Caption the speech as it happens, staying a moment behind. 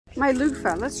My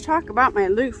loofah. Let's talk about my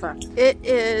loofah.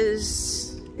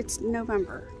 It's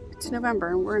November. It's November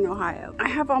and we're in Ohio. I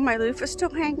have all my loofahs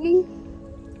still hanging.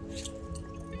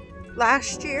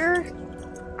 Last year,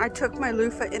 I took my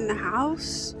loofah in the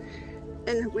house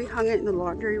and we hung it in the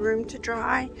laundry room to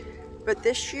dry. But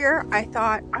this year, I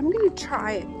thought, I'm gonna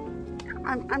try it.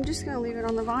 I'm just gonna leave it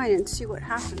on the vine and see what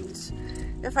happens.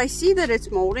 If I see that it's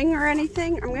molding or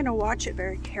anything, I'm gonna watch it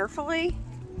very carefully.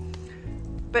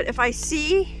 But if I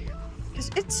see, because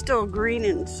it's still green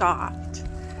and soft,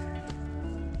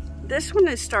 this one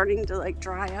is starting to like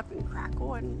dry up and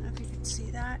crackle. I don't know if you can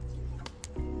see that.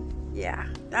 Yeah,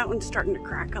 that one's starting to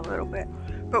crack a little bit.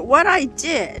 But what I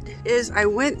did is I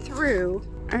went through,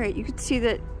 all right, you can see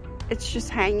that it's just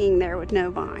hanging there with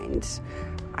no vines.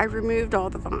 I removed all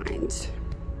the vines.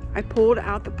 I pulled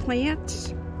out the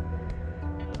plants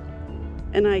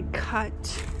and I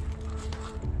cut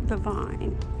the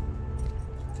vine.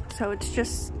 So it's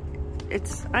just,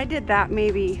 I did that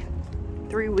maybe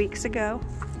 3 weeks ago.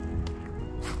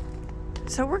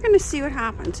 So we're gonna see what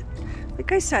happens.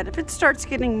 Like I said, if it starts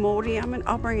getting moldy,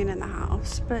 I'll bring it in the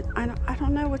house. But I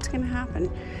don't know what's gonna happen.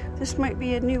 This might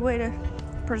be a new way to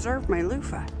preserve my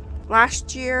loofah.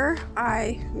 Last year,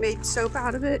 I made soap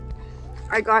out of it.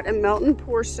 I got a melt and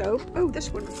pour soap. Oh,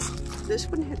 this one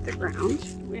hit the ground.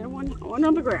 We had one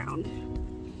on the ground.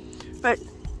 But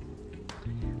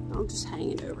I'll just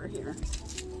hang it over here.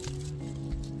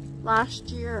 Last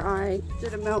year, I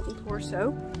did a melt and pour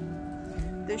soap.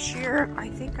 This year, I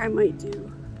think I might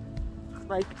do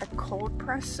like a cold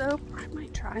press soap. I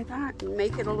might try that and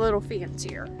make it a little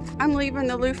fancier. I'm leaving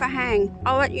the loofah hang.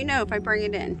 I'll let you know if I bring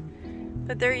it in.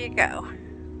 But there you go.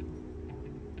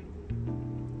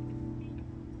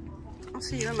 I'll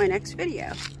see you in my next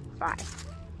video. Bye.